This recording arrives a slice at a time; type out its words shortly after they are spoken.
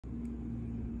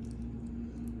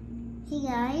Hey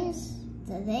guys,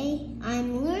 today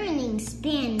I'm learning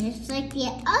Spanish like the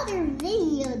other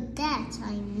video that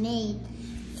I made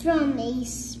from a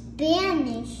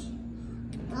Spanish.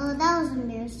 Oh, that was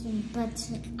embarrassing, but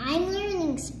I'm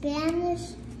learning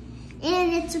Spanish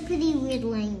and it's a pretty weird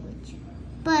language.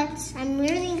 But I'm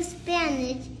learning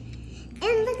Spanish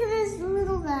and look at this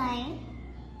little guy.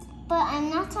 But I'm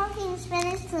not talking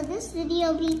Spanish for this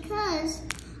video because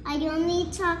I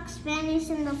only talk Spanish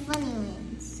in the funny ones.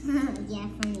 Yeah,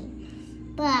 funny.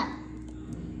 But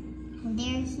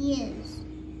there he is.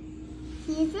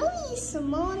 He's really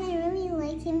small and I really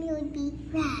like him. He would be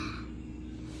rah.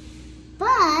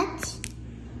 But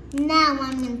now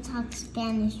I'm going to talk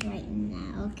Spanish right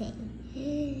now. Okay.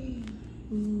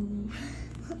 Ooh.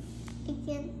 I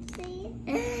can't say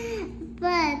it.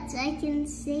 But I can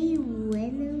say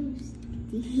buenos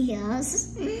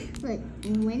dias. Look,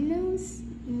 buenos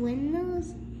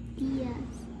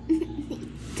dias.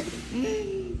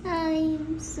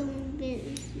 I'm so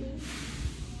embarrassed.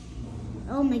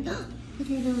 Oh my god, look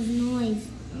at those noise.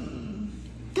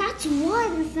 That's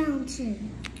water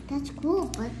fountain. That's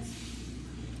cool, but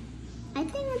I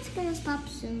think it's gonna stop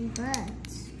soon, but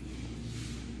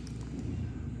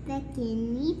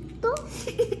pequeñito.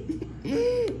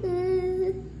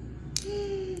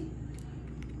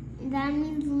 That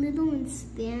means little in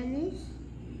Spanish.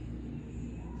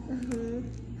 I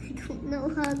don't know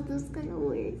how this is gonna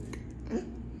work.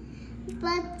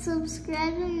 But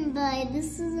subscribe and bye.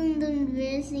 This is an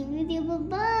embarrassing video, but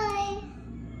bye.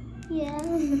 Yeah.